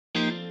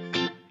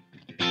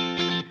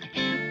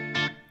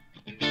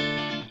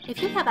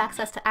If you have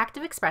access to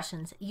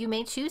ActivExpressions, you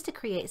may choose to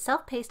create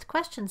self-paced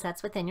question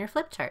sets within your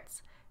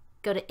flipcharts.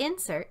 Go to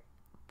Insert,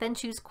 then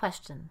choose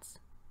Questions.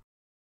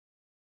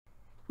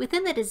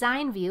 Within the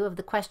Design view of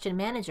the Question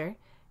Manager,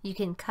 you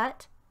can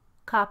cut,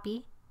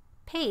 copy,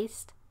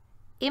 paste,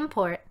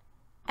 import,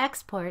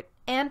 export,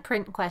 and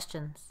print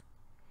questions.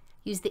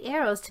 Use the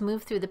arrows to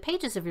move through the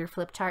pages of your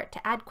flipchart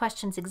to add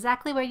questions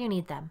exactly where you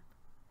need them.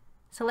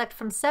 Select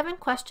from 7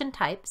 question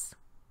types,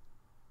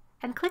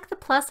 and click the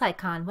plus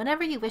icon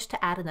whenever you wish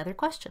to add another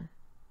question.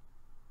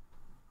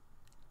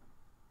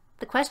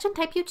 The question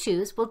type you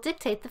choose will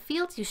dictate the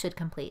fields you should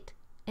complete.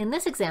 In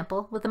this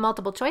example, with a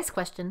multiple choice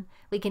question,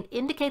 we can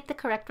indicate the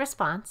correct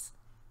response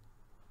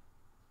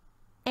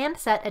and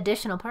set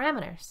additional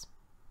parameters.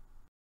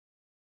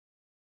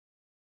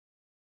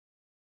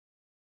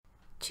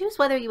 Choose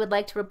whether you would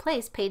like to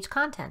replace page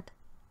content.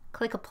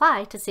 Click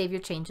Apply to save your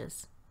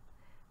changes.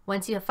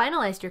 Once you have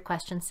finalized your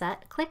question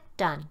set, click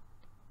Done.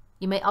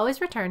 You may always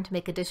return to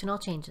make additional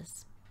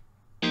changes.